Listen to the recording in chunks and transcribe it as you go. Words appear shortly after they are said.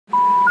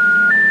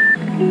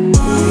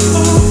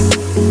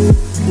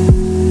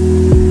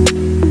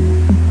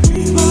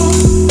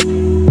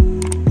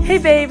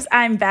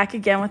I'm back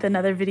again with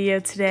another video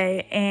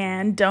today,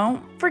 and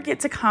don't forget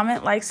to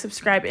comment, like,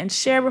 subscribe, and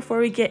share before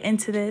we get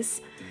into this.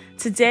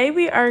 Today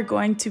we are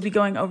going to be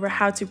going over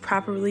how to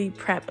properly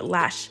prep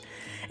lash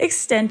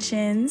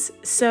extensions.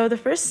 So the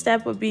first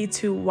step would be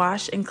to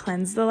wash and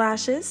cleanse the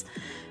lashes.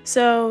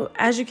 So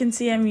as you can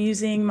see, I'm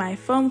using my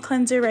foam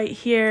cleanser right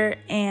here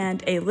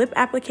and a lip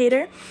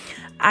applicator.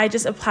 I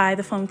just apply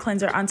the foam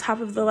cleanser on top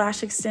of the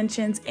lash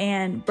extensions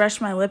and brush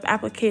my lip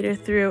applicator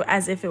through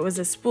as if it was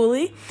a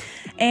spoolie.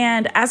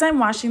 And as I'm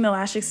washing the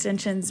lash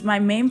extensions, my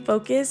main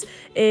focus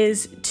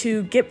is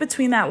to get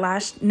between that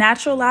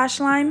natural lash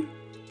line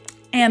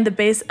and the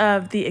base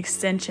of the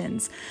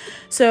extensions.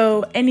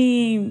 So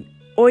any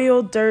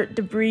oil, dirt,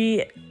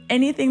 debris,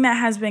 anything that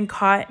has been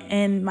caught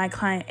in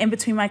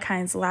between my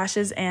client's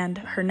lashes and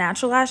her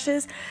natural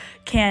lashes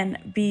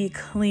can be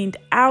cleaned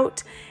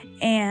out,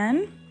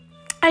 and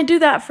I do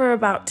that for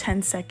about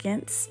 10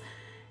 seconds.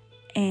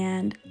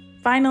 And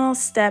final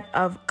step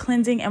of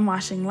cleansing and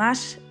washing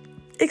lash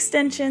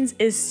extensions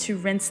is to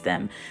rinse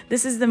them.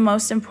 This is the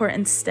most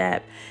important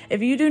step.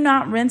 If you do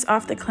not rinse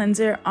off the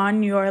cleanser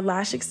on your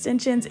lash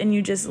extensions and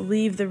you just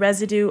leave the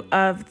residue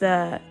of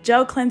the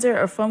gel cleanser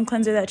or foam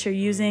cleanser that you're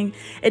using,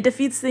 it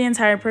defeats the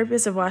entire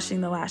purpose of washing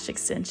the lash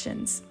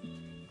extensions.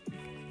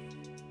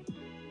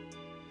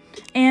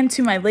 And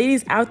to my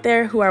ladies out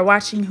there who are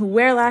watching who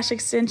wear lash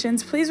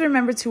extensions, please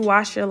remember to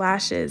wash your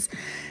lashes.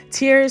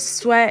 Tears,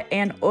 sweat,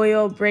 and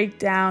oil break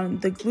down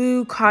the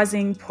glue,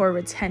 causing poor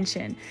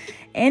retention.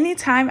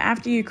 Anytime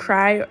after you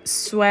cry,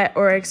 sweat,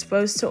 or are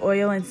exposed to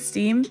oil and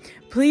steam,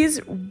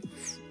 please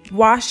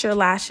wash your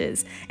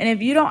lashes. And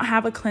if you don't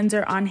have a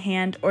cleanser on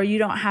hand or you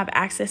don't have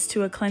access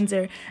to a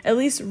cleanser, at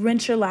least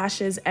rinse your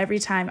lashes every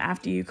time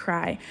after you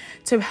cry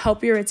to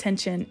help your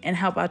retention and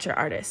help out your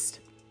artist.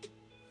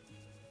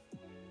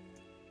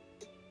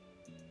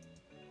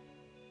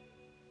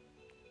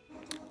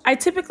 I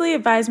typically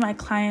advise my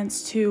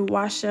clients to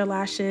wash their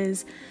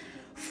lashes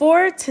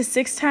 4 to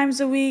 6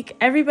 times a week.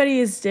 Everybody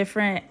is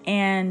different,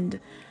 and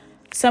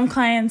some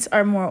clients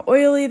are more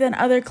oily than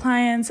other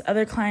clients.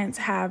 Other clients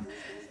have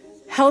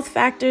health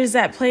factors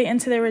that play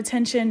into their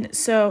retention,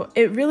 so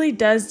it really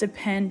does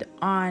depend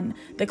on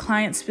the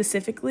client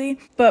specifically.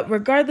 But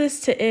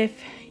regardless to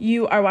if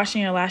you are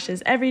washing your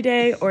lashes every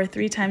day or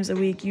 3 times a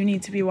week, you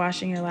need to be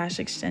washing your lash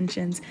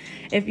extensions.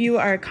 If you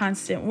are a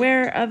constant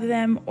wearer of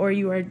them or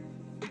you are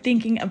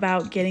thinking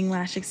about getting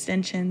lash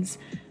extensions.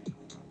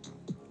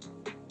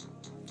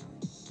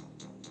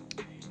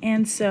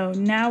 And so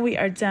now we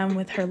are done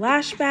with her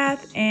lash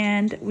bath,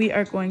 and we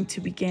are going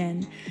to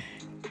begin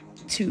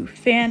to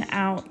fan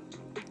out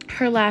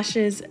her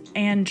lashes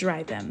and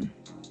dry them.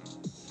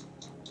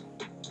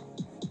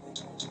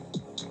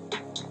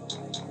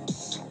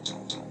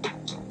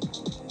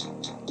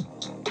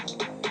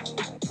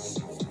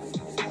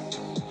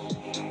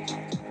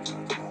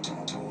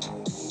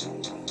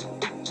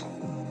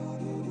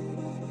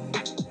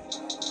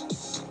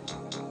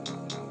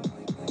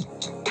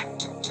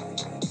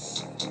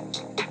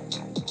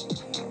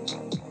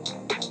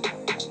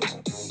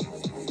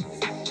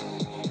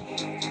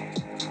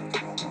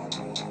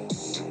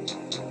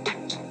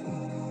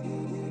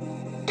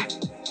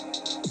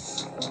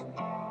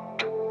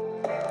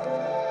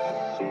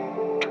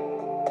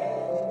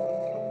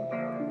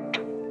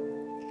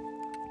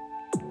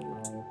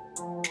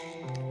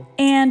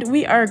 And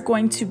we are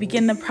going to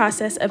begin the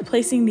process of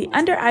placing the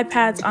under eye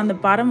pads on the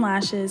bottom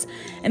lashes,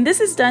 and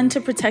this is done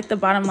to protect the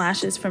bottom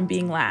lashes from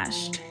being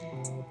lashed.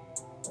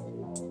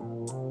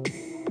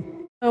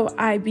 So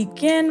I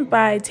begin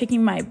by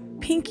taking my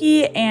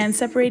pinky and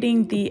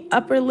separating the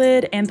upper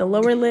lid and the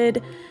lower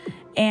lid,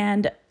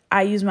 and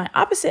I use my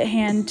opposite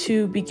hand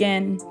to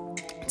begin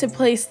to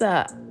place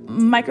the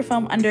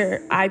microfoam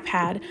under eye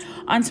pad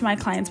onto my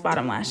client's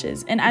bottom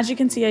lashes. And as you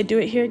can see, I do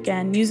it here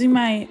again. Using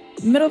my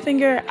middle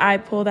finger, I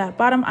pull that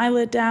bottom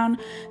eyelid down,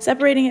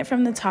 separating it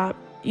from the top,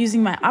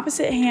 using my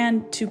opposite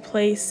hand to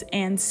place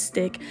and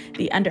stick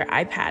the under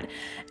eye pad.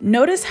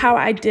 Notice how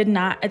I did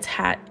not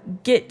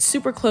get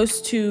super close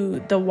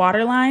to the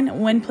waterline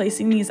when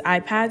placing these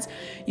eye pads.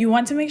 You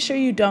want to make sure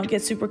you don't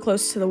get super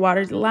close to the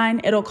waterline.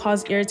 It'll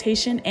cause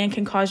irritation and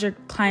can cause your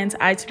client's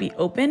eye to be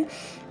open,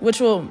 which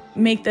will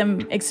make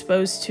them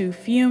exposed to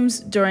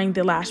fumes during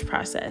the lash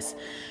process.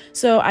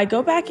 So I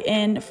go back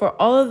in for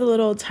all of the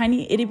little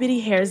tiny itty bitty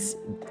hairs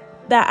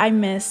that I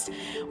missed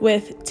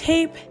with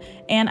tape,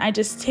 and I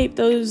just tape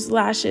those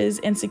lashes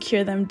and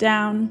secure them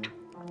down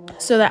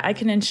so that I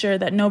can ensure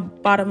that no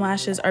bottom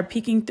lashes are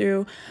peeking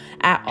through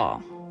at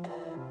all.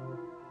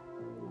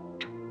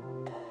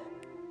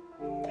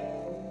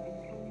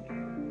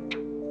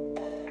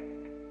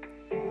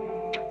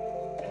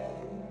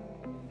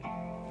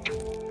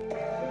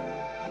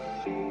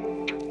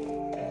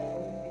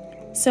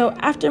 So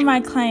after my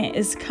client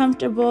is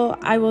comfortable,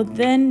 I will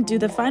then do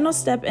the final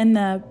step in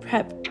the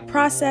prep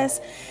process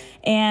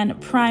and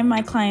prime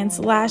my client's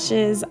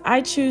lashes.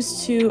 I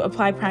choose to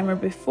apply primer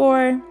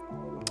before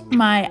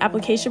my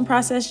application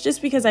process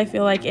just because I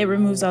feel like it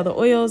removes all the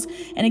oils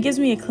and it gives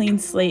me a clean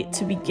slate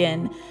to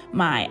begin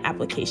my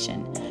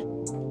application.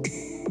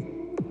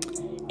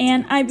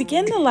 And I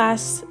begin the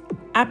lash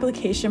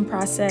application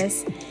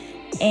process,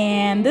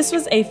 and this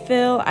was a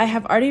fill. I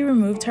have already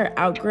removed her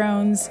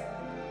outgrowns,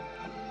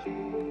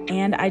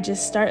 and I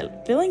just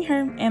start filling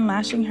her and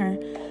lashing her.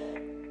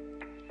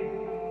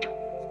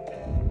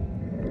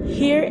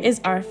 Here is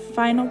our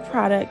final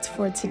product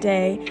for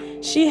today.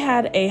 She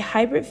had a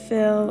hybrid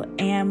fill,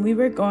 and we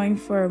were going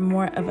for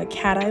more of a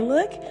cat eye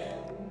look,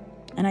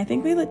 and I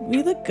think we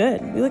look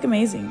good. We look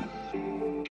amazing.